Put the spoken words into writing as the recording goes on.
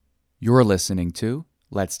You're listening to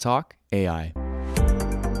Let's Talk AI.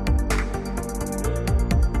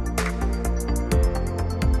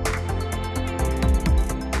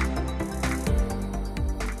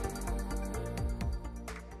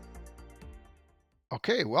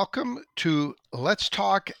 Okay, welcome to Let's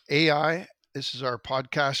Talk AI. This is our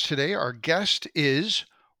podcast today. Our guest is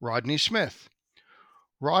Rodney Smith.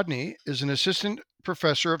 Rodney is an assistant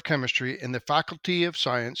professor of chemistry in the Faculty of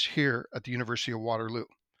Science here at the University of Waterloo.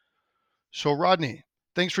 So, Rodney,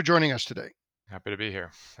 thanks for joining us today. Happy to be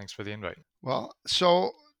here. Thanks for the invite. Well,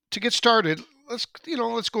 so to get started,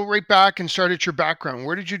 let's go right back and start at your background.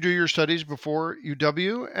 Where did you do your studies before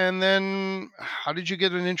UW, and then how did you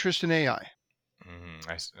get an interest in AI?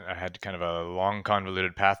 I had kind of a long,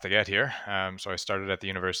 convoluted path to get here. So I started at the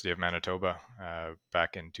University of Manitoba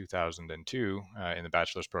back in 2002 in the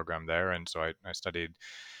bachelor's program there. And so I studied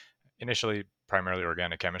initially primarily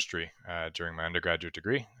organic chemistry during my undergraduate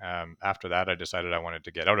degree. After that, I decided I wanted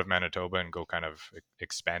to get out of Manitoba and go kind of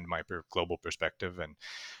expand my global perspective. And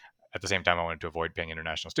at the same time, I wanted to avoid paying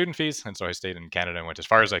international student fees, and so I stayed in Canada and went as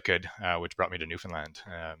far as I could, which brought me to Newfoundland.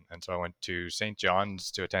 And so I went to St. John's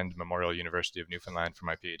to attend Memorial University of Newfoundland for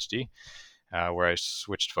my PhD, where I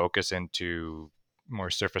switched focus into more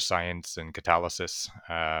surface science and catalysis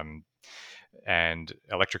and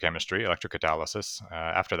electrochemistry, electrocatalysis.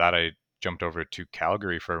 After that, I jumped over to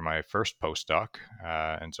Calgary for my first postdoc,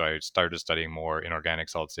 and so I started studying more inorganic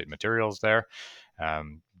solid-state materials there.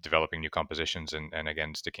 Developing new compositions and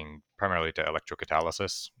again sticking primarily to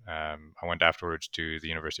electrocatalysis. I went afterwards to the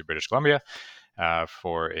University of British Columbia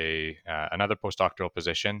for another postdoctoral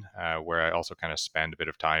position where I also kind of spent a bit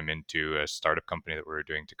of time into a startup company that we were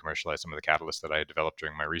doing to commercialize some of the catalysts that I had developed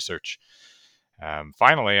during my research.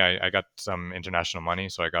 Finally, I got some international money,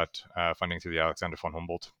 so I got funding through the Alexander von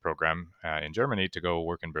Humboldt program in Germany to go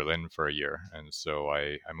work in Berlin for a year. And so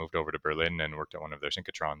I moved over to Berlin and worked at one of their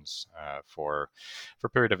synchrotrons for a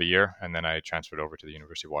period of a year, and then I transferred over to the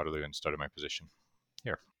University of Waterloo and started my position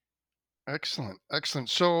here. Excellent, excellent.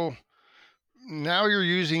 So now you're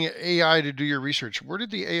using AI to do your research. Where did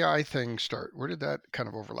the AI thing start? Where did that kind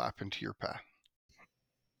of overlap into your path?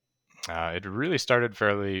 It really started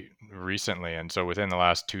fairly recently, and so within the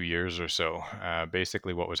last 2 years or so,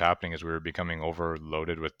 basically what was happening is we were becoming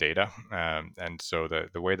overloaded with data, and so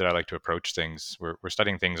the way that I like to approach things, we're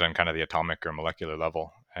studying things on kind of the atomic or molecular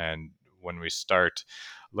level, and when we start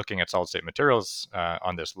looking at solid state materials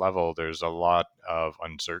on this level, there's a lot of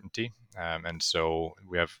uncertainty, and so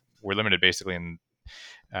we're limited basically in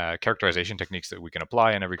characterization techniques that we can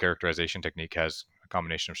apply, and every characterization technique has a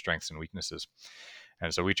combination of strengths and weaknesses.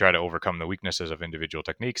 And so we try to overcome the weaknesses of individual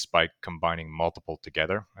techniques by combining multiple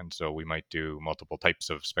together. And so we might do multiple types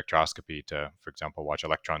of spectroscopy to, for example, watch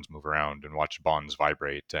electrons move around and watch bonds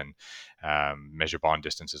vibrate and measure bond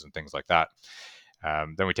distances and things like that.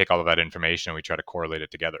 Then we take all of that information and we try to correlate it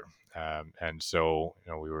together. And so,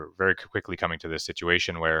 we were very quickly coming to this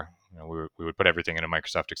situation where we would put everything in a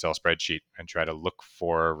Microsoft Excel spreadsheet and try to look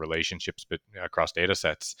for relationships across data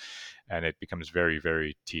sets. And it becomes very,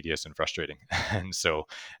 very tedious and frustrating. And so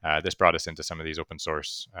this brought us into some of these open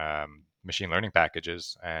source machine learning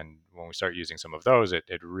packages. And when we start using some of those, it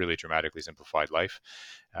really dramatically simplified life.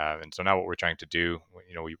 And so now what we're trying to do,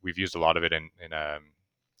 we've used a lot of it in a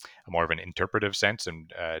more of an interpretive sense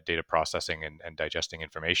and data processing and digesting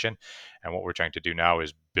information. And what we're trying to do now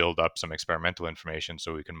is build up some experimental information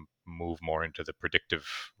so we can move more into the predictive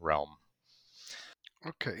realm.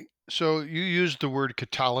 Okay, so you used the word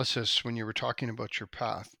catalysis when you were talking about your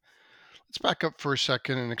path. Let's back up for a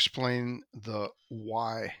second and explain the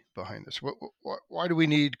why behind this. Why do we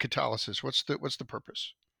need catalysis? What's the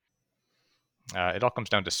purpose? It all comes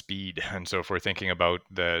down to speed. And so if we're thinking about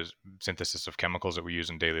the synthesis of chemicals that we use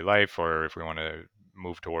in daily life, or if we want to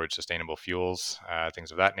move towards sustainable fuels,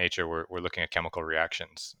 things of that nature, we're looking at chemical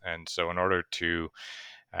reactions. And so in order to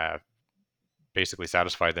uh, basically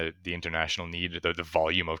satisfy the international need, the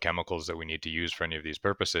volume of chemicals that we need to use for any of these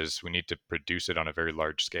purposes, we need to produce it on a very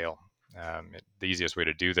large scale. The easiest way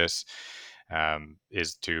to do this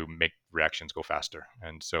is to make reactions go faster.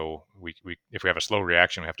 And so if we have a slow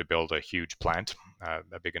reaction, we have to build a huge plant,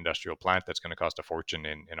 a big industrial plant that's going to cost a fortune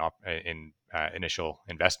in initial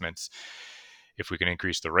investments. If we can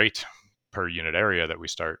increase the rate per unit area that we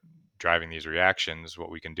start driving these reactions,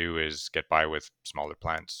 what we can do is get by with smaller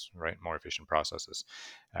plants, right? More efficient processes.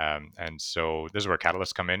 And so this is where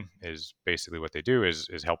catalysts come in, is basically what they do is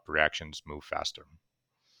help reactions move faster.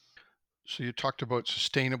 So you talked about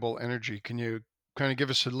sustainable energy. Can you kind of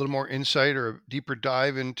give us a little more insight or a deeper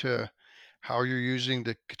dive into how you're using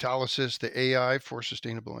the catalysis, the AI for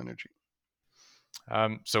sustainable energy?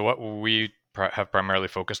 So what we have primarily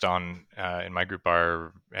focused on in my group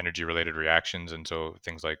are energy-related reactions, and so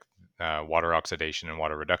things like water oxidation and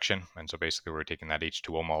water reduction. And so basically, we're taking that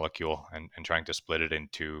H2O molecule and trying to split it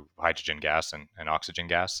into hydrogen gas and oxygen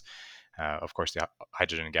gas. Of course, the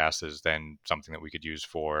hydrogen gas is then something that we could use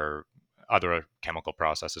for other chemical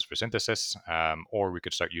processes for synthesis, or we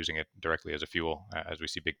could start using it directly as a fuel, as we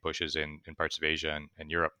see big pushes in parts of Asia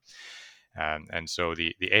and Europe. And so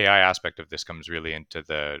the AI aspect of this comes really into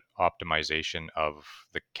the optimization of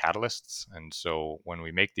the catalysts. And so when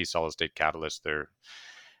we make these solid state catalysts, they're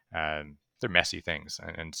messy things.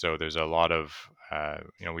 And so there's a lot of,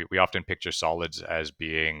 we often picture solids as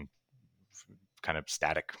being kind of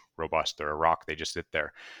static, robust. They're a rock, they just sit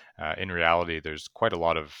there. In reality, there's quite a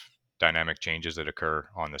lot of dynamic changes that occur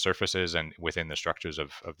on the surfaces and within the structures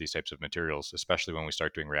of these types of materials, especially when we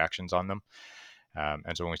start doing reactions on them.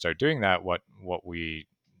 And so when we start doing that,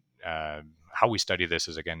 how we study this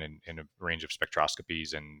is again in a range of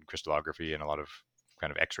spectroscopies and crystallography and a lot of kind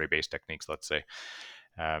of X-ray based techniques, let's say.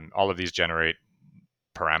 All of these generate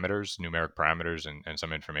parameters, numeric parameters, and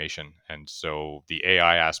some information. And so the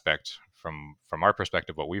AI aspect, from our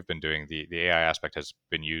perspective, what we've been doing, the AI aspect has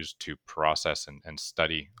been used to process and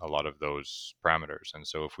study a lot of those parameters. And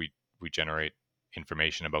so if we generate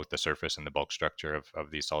information about the surface and the bulk structure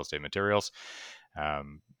of these solid state materials,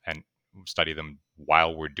 and study them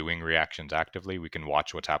while we're doing reactions actively, we can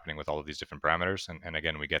watch what's happening with all of these different parameters. And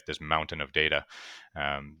again, we get this mountain of data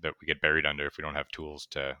that we get buried under if we don't have tools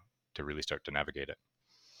to really start to navigate it.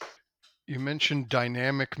 You mentioned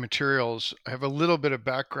dynamic materials. I have a little bit of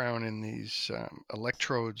background in these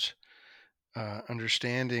electrodes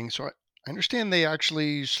understanding. So I understand they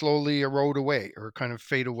actually slowly erode away or kind of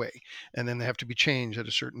fade away, and then they have to be changed at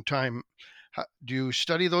a certain time. Do you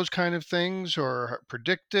study those kind of things or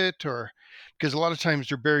predict it? Or because a lot of times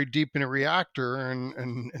they're buried deep in a reactor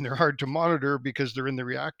and they're hard to monitor because they're in the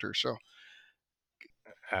reactor. So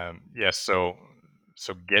Yes, so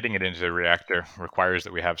getting it into the reactor requires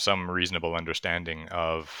that we have some reasonable understanding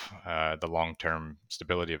of the long-term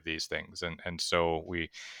stability of these things, and so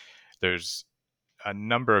there's a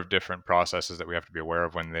number of different processes that we have to be aware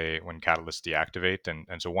of when catalysts deactivate,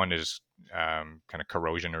 and so one is kind of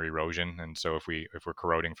corrosion or erosion. And so if we're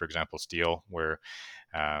corroding, for example, steel, we're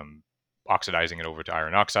um, oxidizing it over to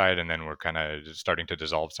iron oxide, and then we're kind of starting to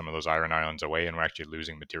dissolve some of those iron ions away, and we're actually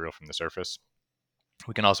losing material from the surface.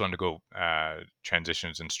 We can also undergo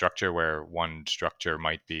transitions in structure where one structure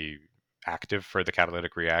might be active for the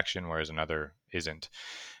catalytic reaction, whereas another isn't.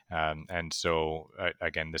 And so,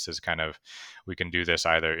 again, this is kind of, we can do this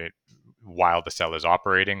either while the cell is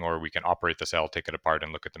operating, or we can operate the cell, take it apart,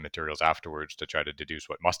 and look at the materials afterwards to try to deduce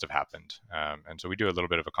what must have happened. And so we do a little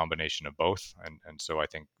bit of a combination of both. And so I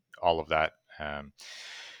think all of that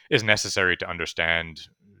is necessary to understand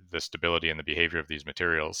the stability and the behavior of these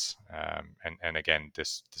materials. And again,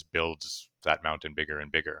 this builds that mountain bigger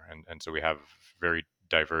and bigger. And so we have very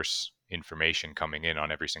diverse information coming in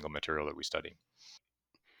on every single material that we study.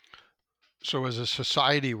 so as a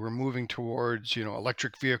society, we're moving towards,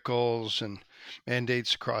 electric vehicles and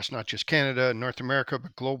mandates across not just Canada and North America,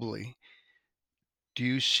 but globally. Do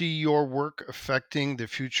you see your work affecting the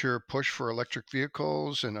future push for electric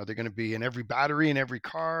vehicles? And are they going to be in every battery in every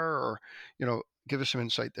car? Or, give us some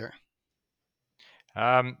insight there.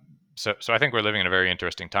 Um, so I think we're living in a very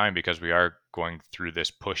interesting time because we are going through this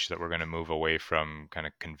push that we're going to move away from kind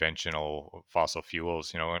of conventional fossil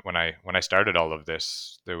fuels. When I started all of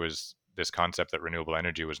this, there was this concept that renewable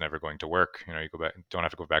energy was never going to work. You go back, don't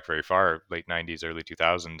have to go back very far, late 90s, early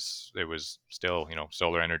 2000s, it was still,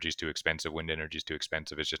 solar energy is too expensive, wind energy is too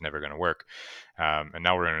expensive, it's just never going to work. And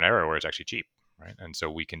now we're in an era where it's actually cheap. Right. And so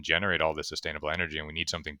we can generate all this sustainable energy, and we need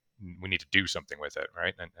to do something with it.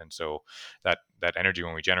 Right. And so that energy,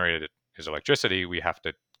 when we generate it as electricity, we have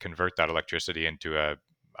to convert that electricity into a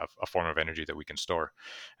form of energy that we can store.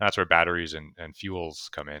 And that's where batteries and fuels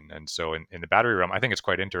come in. And so in the battery realm, I think it's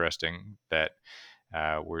quite interesting that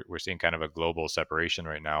we're seeing kind of a global separation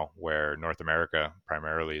right now, where North America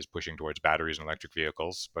primarily is pushing towards batteries and electric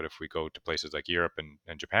vehicles. But if we go to places like Europe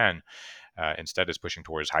and Japan, instead is pushing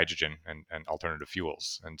towards hydrogen and alternative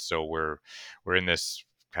fuels. And so we're in this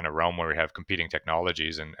kind of realm where we have competing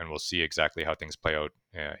technologies, and we'll see exactly how things play out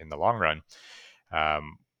in the long run.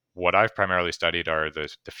 Um, what I've primarily studied are the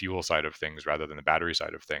fuel side of things rather than the battery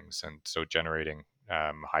side of things, and so generating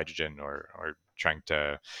hydrogen or trying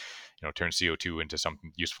to turn CO2 into some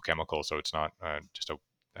useful chemical, so it's not just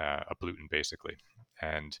a pollutant basically.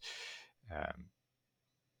 And um,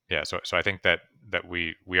 yeah, so I think that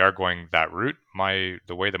we are going that route.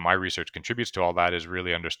 The way that my research contributes to all that is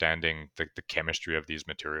really understanding the chemistry of these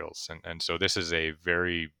materials, and so this is a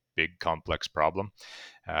very big complex problem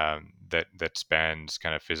that spans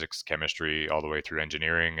kind of physics, chemistry, all the way through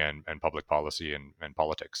engineering and public policy and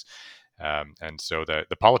politics. And so the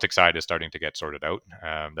politics side is starting to get sorted out.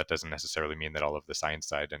 That doesn't necessarily mean that all of the science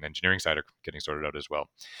side and engineering side are getting sorted out as well.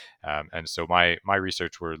 And so my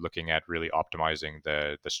research, we're looking at really optimizing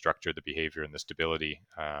the structure, the behavior, and the stability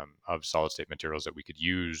of solid state materials that we could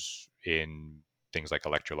use in things like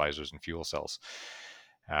electrolyzers and fuel cells.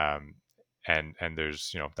 And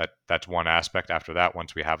there's that's one aspect. After that,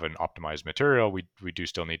 once we have an optimized material, we do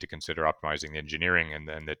still need to consider optimizing the engineering and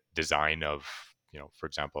then the design of, for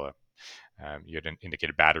example, you had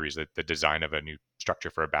indicated batteries, the design of a new structure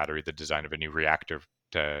for a battery, the design of a new reactor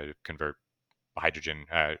to convert hydrogen,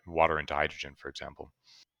 water into hydrogen, for example.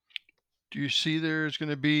 Do you see there's going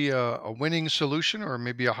to be a winning solution, or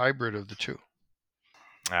maybe a hybrid of the two?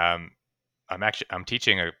 Um, I'm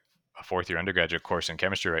teaching a fourth year undergraduate course in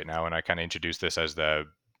chemistry right now, and I kind of introduce this as the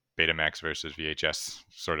Betamax versus VHS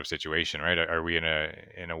sort of situation, right? Are we in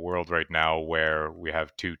a world right now where we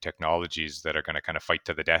have two technologies that are going to kind of fight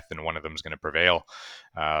to the death, and one of them is going to prevail,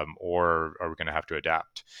 or are we going to have to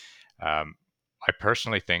adapt? I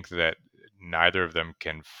personally think that neither of them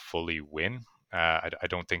can fully win. I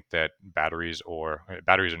don't think that batteries are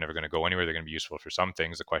never going to go anywhere. They're going to be useful for some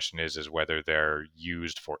things. The question is whether they're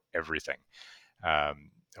used for everything,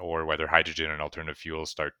 or whether hydrogen and alternative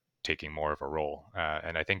fuels start taking more of a role.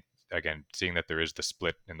 And I think, again, seeing that there is the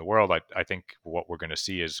split in the world, I think what we're going to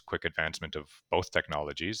see is quick advancement of both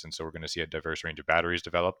technologies. And so we're going to see a diverse range of batteries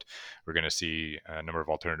developed. We're going to see a number of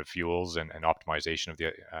alternative fuels and optimization of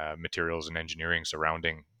the materials and engineering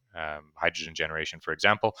surrounding hydrogen generation, for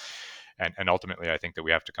example. And ultimately, I think that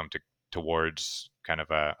we have to come towards kind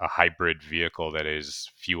of a hybrid vehicle that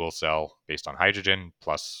is fuel cell based on hydrogen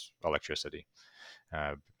plus electricity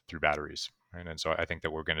uh, through batteries. Right? And so I think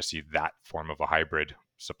that we're going to see that form of a hybrid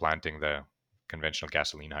supplanting the conventional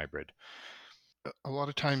gasoline hybrid. A lot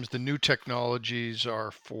of times, the new technologies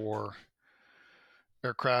are for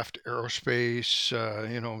aircraft, aerospace,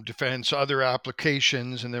 defense, other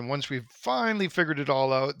applications. And then once we've finally figured it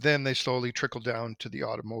all out, then they slowly trickle down to the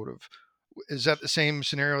automotive. Is that the same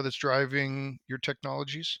scenario that's driving your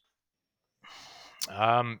technologies?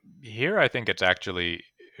 Here, I think it's actually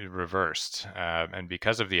reversed. And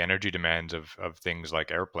because of the energy demands of things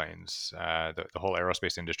like airplanes, the whole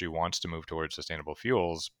aerospace industry wants to move towards sustainable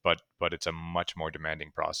fuels, but it's a much more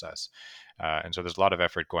demanding process. And so there's a lot of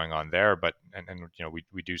effort going on there. And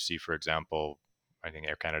we do see, for example, I think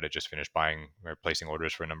Air Canada just finished buying or placing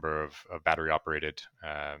orders for a number of battery operated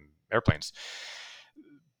airplanes.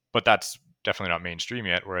 But that's definitely not mainstream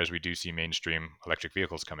yet, whereas we do see mainstream electric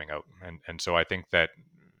vehicles coming out. And so I think that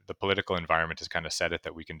the political environment has kind of set it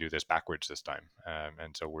that we can do this backwards this time.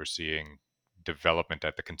 And so we're seeing development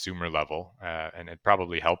at the consumer level. And it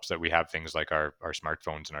probably helps that we have things like our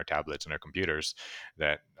smartphones and our tablets and our computers,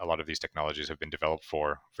 that a lot of these technologies have been developed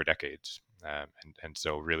for decades. And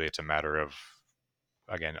so really it's a matter of,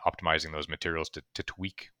 again, optimizing those materials to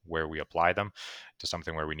tweak where we apply them to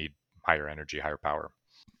something where we need higher energy, higher power.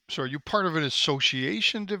 So are you part of an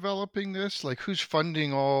association developing this? Like, who's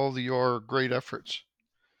funding all your great efforts?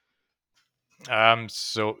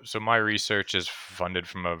 So my research is funded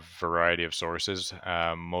from a variety of sources.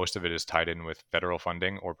 Most of it is tied in with federal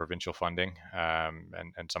funding or provincial funding,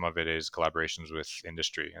 and some of it is collaborations with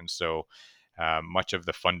industry. And so much of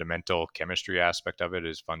the fundamental chemistry aspect of it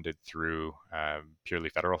is funded through purely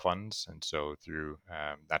federal funds, and so through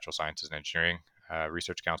Natural Sciences and Engineering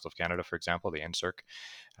Research Council of Canada, for example, the NSERC.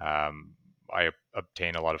 I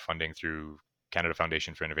obtain a lot of funding through Canada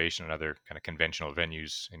Foundation for Innovation and other kind of conventional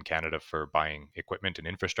venues in Canada for buying equipment and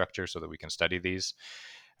infrastructure so that we can study these.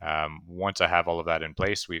 Once I have all of that in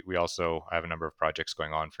place, we also have a number of projects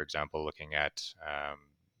going on, for example, looking at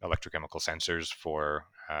electrochemical sensors for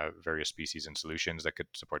various species and solutions that could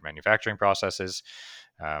support manufacturing processes,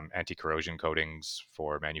 anti-corrosion coatings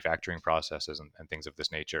for manufacturing processes, and things of this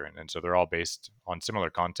nature. And so they're all based on similar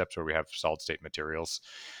concepts where we have solid state materials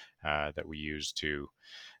that we use to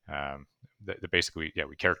basically,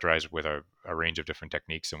 we characterize with a range of different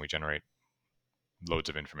techniques, and we generate loads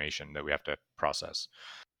of information that we have to process.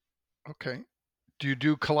 Okay. Do you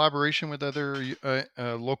do collaboration with other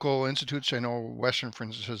local institutes? I know Western, for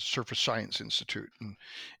instance, has Surface Science Institute, and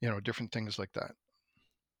different things like that.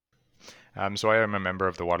 So I am a member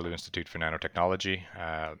of the Waterloo Institute for Nanotechnology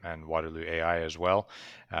and Waterloo AI as well.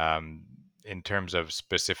 In terms of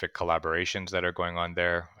specific collaborations that are going on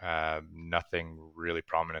there, nothing really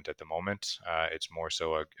prominent at the moment. It's more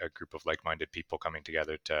so a group of like-minded people coming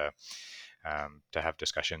together to have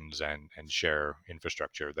discussions and share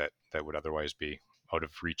infrastructure that would otherwise be out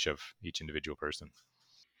of reach of each individual person.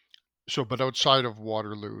 So, but outside of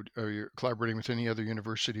Waterloo, are you collaborating with any other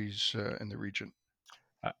universities in the region?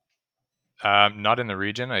 Not in the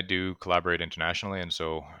region. I do collaborate internationally, and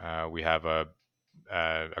so we have a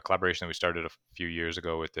collaboration that we started a few years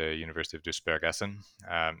ago with the University of Duisburg-Essen,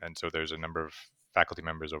 and so there's a number of faculty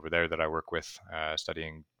members over there that I work with,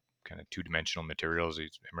 studying kind of two-dimensional materials,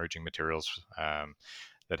 these emerging materials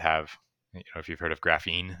that have, if you've heard of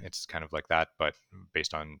graphene, it's kind of like that, but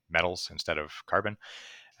based on metals instead of carbon.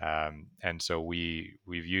 And so we've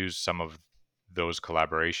used some of those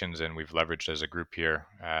collaborations, and we've leveraged as a group here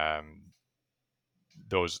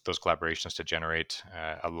those collaborations to generate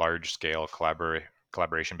a large scale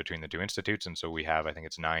collaboration between the two institutes. And so we have, I think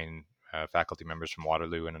it's 9 faculty members from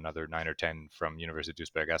Waterloo and another 9 or 10 from University of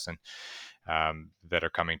Duisburg-Essen that are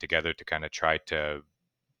coming together to kind of try to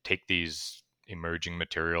take these emerging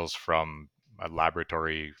materials from a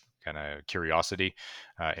laboratory kind of curiosity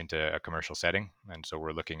into a commercial setting. And so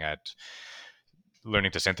we're looking at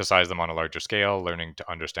learning to synthesize them on a larger scale, learning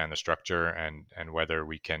to understand the structure and whether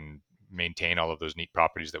we can maintain all of those neat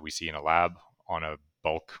properties that we see in a lab on a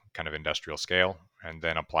bulk kind of industrial scale, and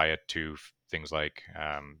then apply it to things like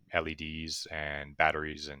LEDs and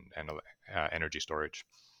batteries and energy storage.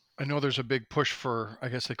 I know there's a big push for, I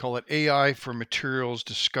guess they call it AI for materials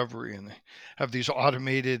discovery, and they have these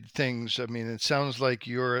automated things. I mean, it sounds like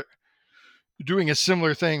you're doing a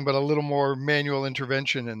similar thing, but a little more manual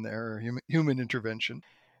intervention in there, human intervention.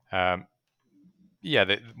 Um, yeah,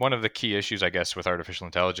 one of the key issues, I guess, with artificial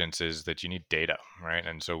intelligence is that you need data, right?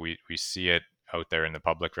 And so we see it out there in the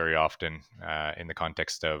public very often in the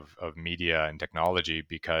context of media and technology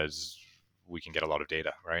because we can get a lot of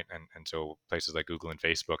data, right? And so places like Google and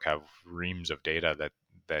Facebook have reams of data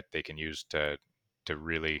that they can use to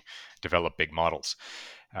really develop big models.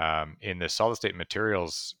 In the solid state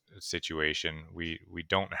materials situation, we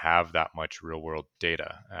don't have that much real world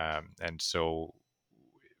data, and so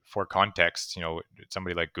for context,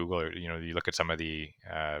 somebody like Google, or you look at some of the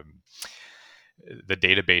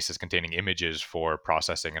databases containing images for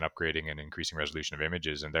processing and upgrading and increasing resolution of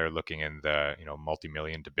images, and they're looking in the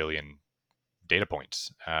multi-million to billion data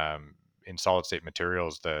points. In solid state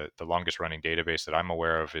materials, the longest running database that I'm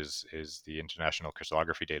aware of is the International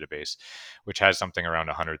Crystallography Database, which has something around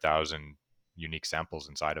 100,000 unique samples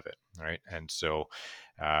inside of it, right? And so,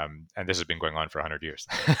 and this has been going on for 100 years,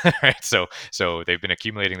 right? So they've been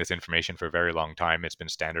accumulating this information for a very long time. It's been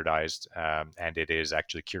standardized, and it is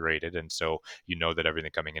actually curated, and so you know that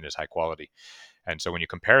everything coming in is high quality. And so when you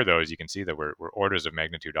compare those, you can see that we're orders of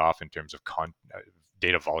magnitude off in terms of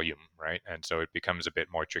data volume, right? And so it becomes a bit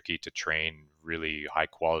more tricky to train really high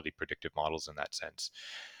quality predictive models in that sense.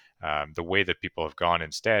 The way that people have gone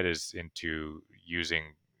instead is into using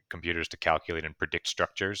computers to calculate and predict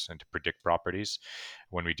structures and to predict properties.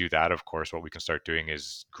 When we do that, of course, what we can start doing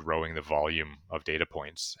is growing the volume of data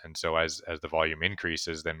points. And so as the volume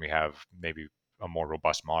increases, then we have maybe a more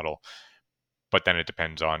robust model, but then it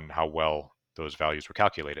depends on how well those values were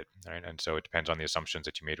calculated, right? And so it depends on the assumptions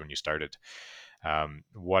that you made when you started.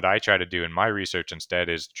 What I try to do in my research instead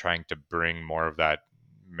is trying to bring more of that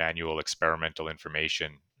manual experimental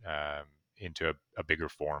information into a bigger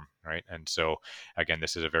form, right? And so again,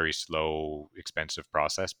 this is a very slow, expensive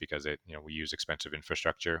process because we use expensive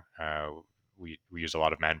infrastructure. We use a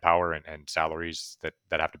lot of manpower and salaries that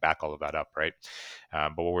have to back all of that up, right?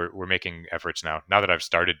 But we're making efforts now that I've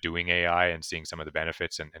started doing AI and seeing some of the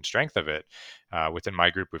benefits and strength of it. Within my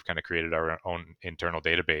group, we've kind of created our own internal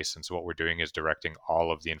database, and so what we're doing is directing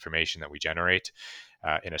all of the information that we generate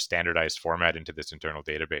in a standardized format into this internal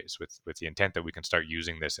database, with the intent that we can start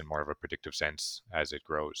using this in more of a predictive sense as it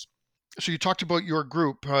grows. So you talked about your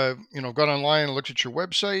group. Got online and looked at your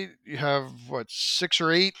website. You have what, 6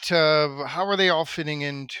 or 8? How are they all fitting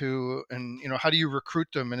into, and how do you recruit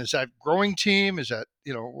them? And is that growing team? Is that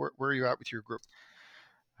where are you at with your group?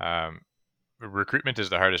 Um, Recruitment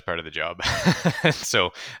is the hardest part of the job.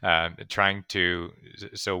 So trying to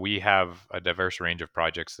so we have a diverse range of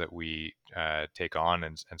projects that we take on,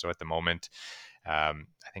 and so at the moment I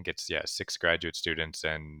think it's 6 graduate students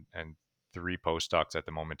and 3 postdocs at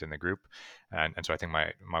the moment in the group, and so I think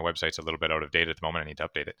my website's a little bit out of date at the moment. I need to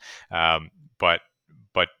update it, but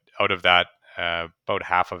but out of that, about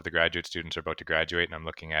half of the graduate students are about to graduate, and I'm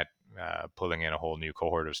looking at pulling in a whole new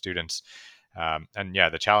cohort of students. And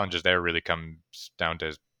the challenges there really comes down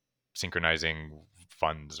to synchronizing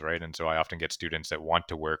funds, right? And so I often get students that want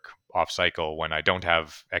to work off cycle when I don't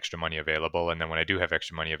have extra money available, and then when I do have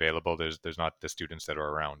extra money available, there's not the students that are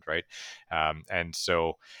around, right? And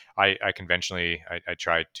so I conventionally I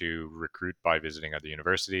try to recruit by visiting other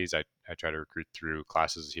universities. I try to recruit through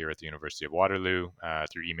classes here at the University of Waterloo,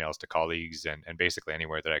 through emails to colleagues, and basically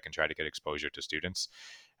anywhere that I can try to get exposure to students.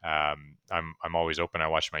 I'm always open. I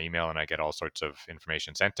watch my email and I get all sorts of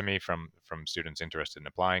information sent to me from students interested in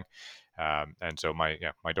applying, and so my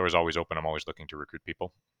door is always open. I'm always looking to recruit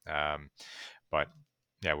people, but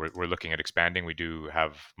yeah, we're looking at expanding. We do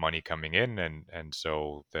have money coming in, and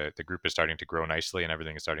so the group is starting to grow nicely, and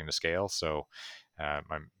everything is starting to scale. So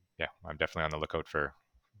I'm definitely on the lookout for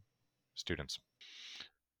students.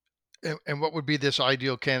 And what would be this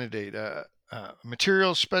ideal candidate?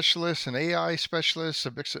 Materials specialist, an AI specialist,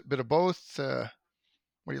 a bit of both? What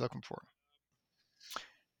are you looking for?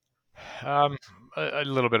 Um, a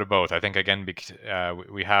little bit of both. I think again, because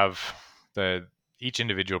we have the each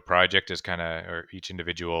individual project is kind of, or each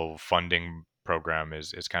individual funding program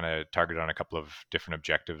is kind of targeted on a couple of different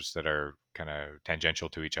objectives that are kind of tangential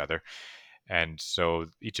to each other, and so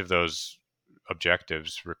each of those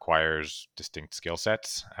objectives requires distinct skill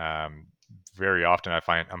sets. Very often,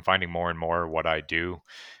 I'm finding more and more what I do,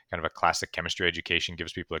 kind of a classic chemistry education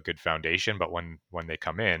gives people a good foundation, but when they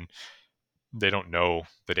come in, they don't know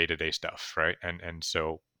the day-to-day stuff, right? And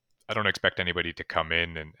so I don't expect anybody to come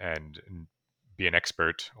in and be an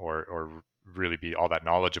expert or really be all that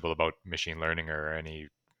knowledgeable about machine learning or any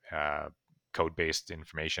uh, code-based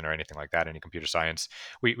information or anything like that, any computer science.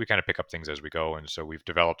 We kind of pick up things as we go, and so we've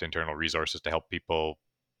developed internal resources to help people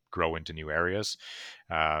grow into new areas.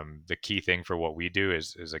 The key thing for what we do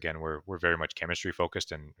is again, we're very much chemistry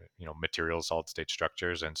focused, and materials, solid state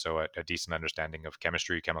structures, and so a decent understanding of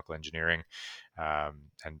chemistry, chemical engineering.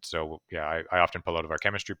 And so I often pull out of our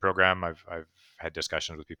chemistry program. I've had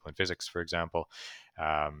discussions with people in physics, for example,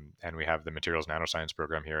 and we have the materials nanoscience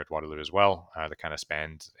program here at Waterloo as well, that kind of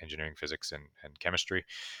spans engineering, physics, and chemistry.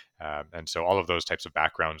 And so all of those types of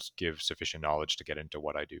backgrounds give sufficient knowledge to get into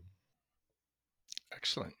what I do.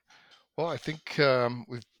 Excellent. Well, I think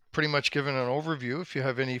we've pretty much given an overview. If you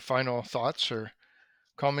have any final thoughts or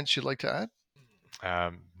comments you'd like to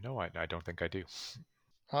add. No, I don't think I do.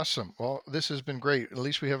 Awesome. Well, this has been great. At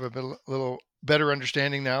least we have little better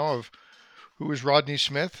understanding now of who is Rodney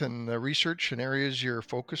Smith and the research and areas you're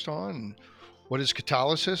focused on, and what is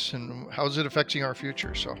catalysis and how is it affecting our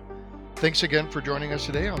future. So thanks again for joining us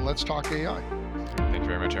today on Let's Talk AI. Thank you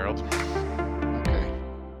very much, Harold.